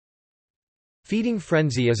Feeding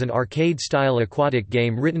Frenzy is an arcade-style aquatic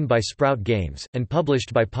game written by Sprout Games, and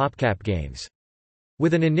published by PopCap Games.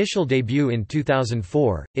 With an initial debut in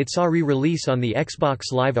 2004, it saw re-release on the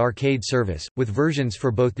Xbox Live Arcade service, with versions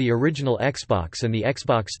for both the original Xbox and the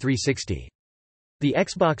Xbox 360. The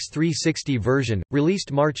Xbox 360 version,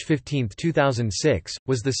 released March 15, 2006,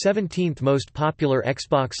 was the 17th most popular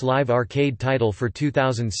Xbox Live Arcade title for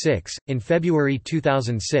 2006. In February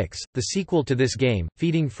 2006, the sequel to this game,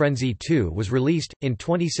 Feeding Frenzy 2, was released. In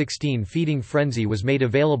 2016, Feeding Frenzy was made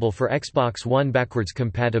available for Xbox One backwards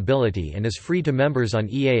compatibility and is free to members on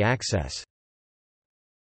EA Access.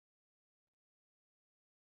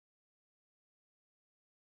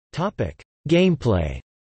 Topic: Gameplay.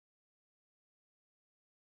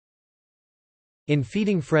 In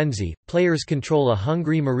Feeding Frenzy, players control a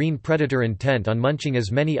hungry marine predator intent on munching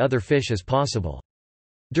as many other fish as possible.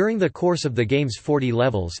 During the course of the game's 40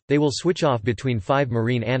 levels, they will switch off between 5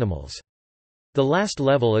 marine animals. The last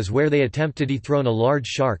level is where they attempt to dethrone a large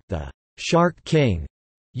shark, the Shark King,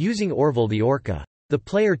 using Orville the orca. The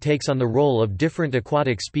player takes on the role of different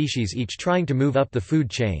aquatic species, each trying to move up the food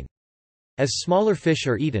chain. As smaller fish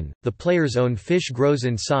are eaten, the player's own fish grows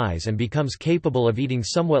in size and becomes capable of eating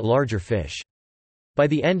somewhat larger fish. By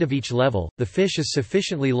the end of each level, the fish is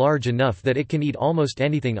sufficiently large enough that it can eat almost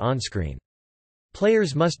anything on-screen.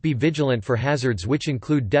 Players must be vigilant for hazards which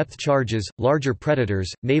include depth charges, larger predators,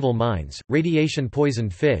 naval mines,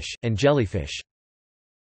 radiation-poisoned fish, and jellyfish.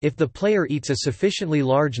 If the player eats a sufficiently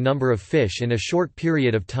large number of fish in a short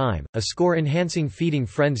period of time, a score-enhancing feeding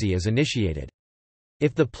frenzy is initiated.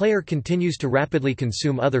 If the player continues to rapidly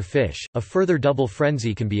consume other fish, a further double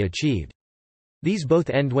frenzy can be achieved. These both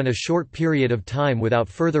end when a short period of time without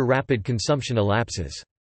further rapid consumption elapses.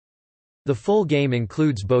 The full game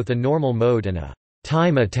includes both a normal mode and a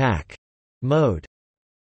time attack mode.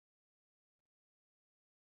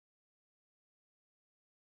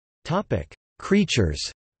 Topic: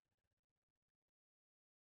 Creatures.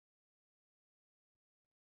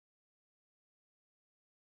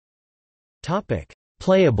 Topic: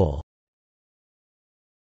 Playable.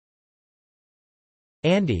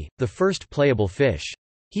 Andy, the first playable fish.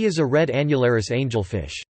 He is a red annularis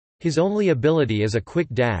angelfish. His only ability is a quick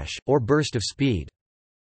dash, or burst of speed.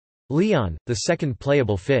 Leon, the second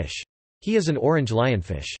playable fish. He is an orange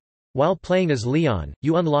lionfish. While playing as Leon,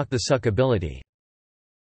 you unlock the suck ability.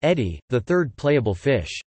 Eddie, the third playable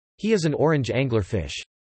fish. He is an orange anglerfish.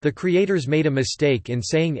 The creators made a mistake in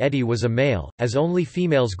saying Eddie was a male, as only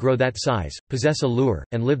females grow that size, possess a lure,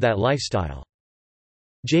 and live that lifestyle.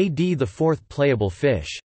 JD, the fourth playable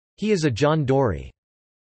fish. He is a John Dory.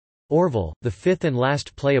 Orville, the fifth and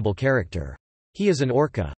last playable character. He is an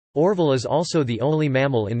orca. Orville is also the only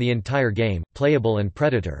mammal in the entire game, playable and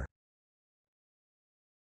predator.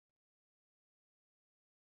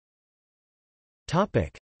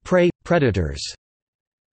 Prey, predators.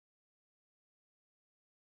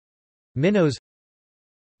 Minnows,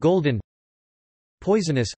 golden,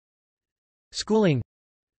 poisonous, schooling,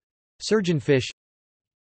 surgeonfish,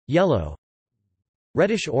 yellow,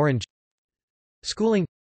 reddish-orange, schooling,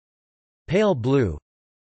 pale blue,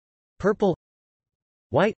 purple,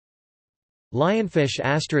 white, lionfish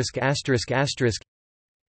 ****,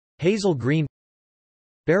 hazel green,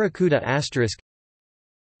 barracuda ****,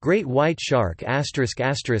 great white shark ****,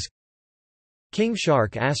 king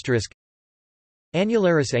shark ****,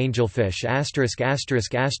 annularis angelfish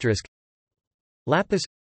 ****, lapis,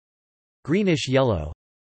 greenish yellow,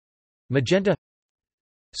 magenta,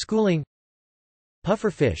 schooling,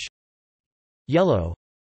 pufferfish, yellow,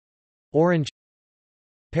 orange,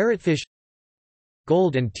 parrotfish,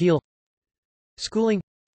 gold and teal, schooling,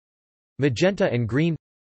 magenta and green,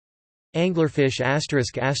 anglerfish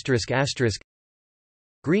 ****,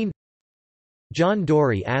 green, John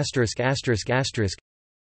Dory ****,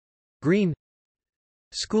 green,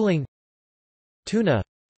 schooling, tuna,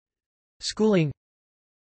 schooling,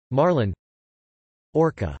 marlin,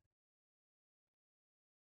 orca.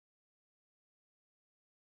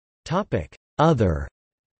 Other.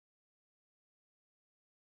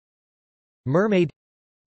 Mermaid,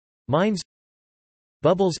 mines,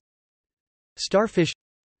 bubbles, starfish,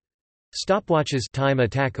 stopwatches, time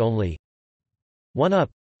attack only, 1-up,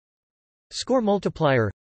 score multiplier,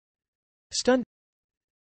 stun,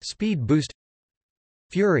 speed boost,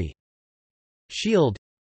 fury, shield,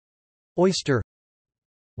 oyster,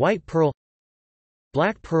 white pearl,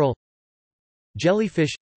 black pearl,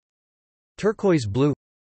 jellyfish, turquoise blue,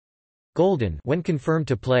 golden. When confirmed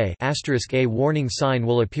to play, ****, a warning sign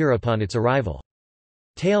will appear upon its arrival.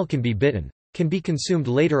 Tail can be bitten. Can be consumed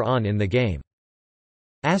later on in the game.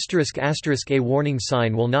 ****, a warning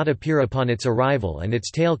sign will not appear upon its arrival and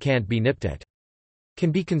its tail can't be nipped at.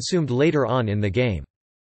 can be consumed later on in the game.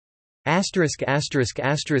 *****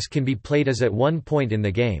 can be played as at one point in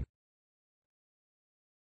the game.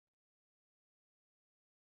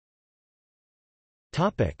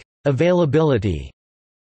 Availability.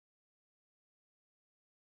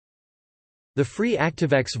 The free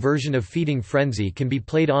ActiveX version of Feeding Frenzy can be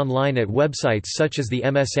played online at websites such as the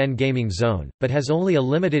MSN Gaming Zone, but has only a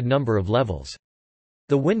limited number of levels.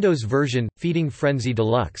 The Windows version, Feeding Frenzy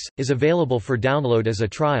Deluxe, is available for download as a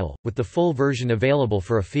trial, with the full version available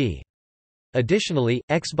for a fee. Additionally,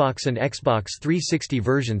 Xbox and Xbox 360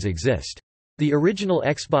 versions exist. The original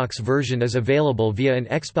Xbox version is available via an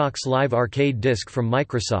Xbox Live Arcade disc from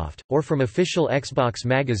Microsoft, or from official Xbox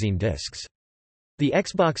Magazine discs. The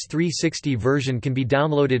Xbox 360 version can be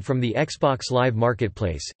downloaded from the Xbox Live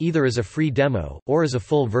Marketplace, either as a free demo, or as a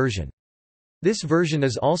full version. This version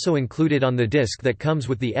is also included on the disc that comes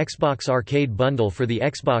with the Xbox Arcade bundle for the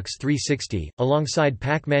Xbox 360, alongside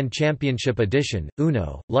Pac-Man Championship Edition,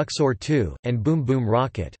 Uno, Luxor 2, and Boom Boom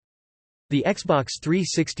Rocket. The Xbox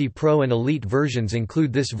 360 Pro and Elite versions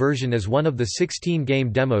include this version as one of the 16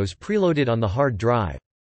 game demos preloaded on the hard drive.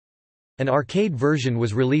 An arcade version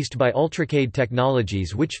was released by Ultracade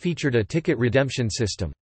Technologies, which featured a ticket redemption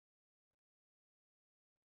system.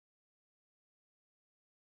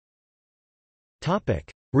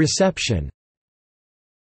 Reception.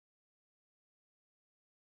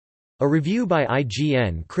 A review by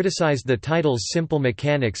IGN criticized the title's simple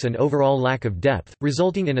mechanics and overall lack of depth,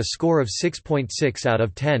 resulting in a score of 6.6 out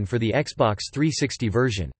of 10 for the Xbox 360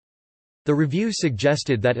 version. The review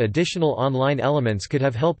suggested that additional online elements could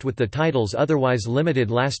have helped with the title's otherwise limited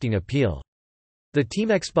lasting appeal. The Team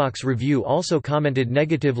Xbox review also commented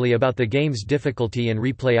negatively about the game's difficulty and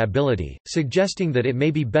replayability, suggesting that it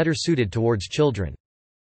may be better suited towards children.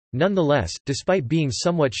 Nonetheless, despite being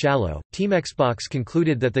somewhat shallow, Team Xbox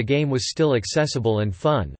concluded that the game was still accessible and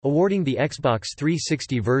fun, awarding the Xbox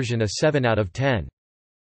 360 version a 7 out of 10.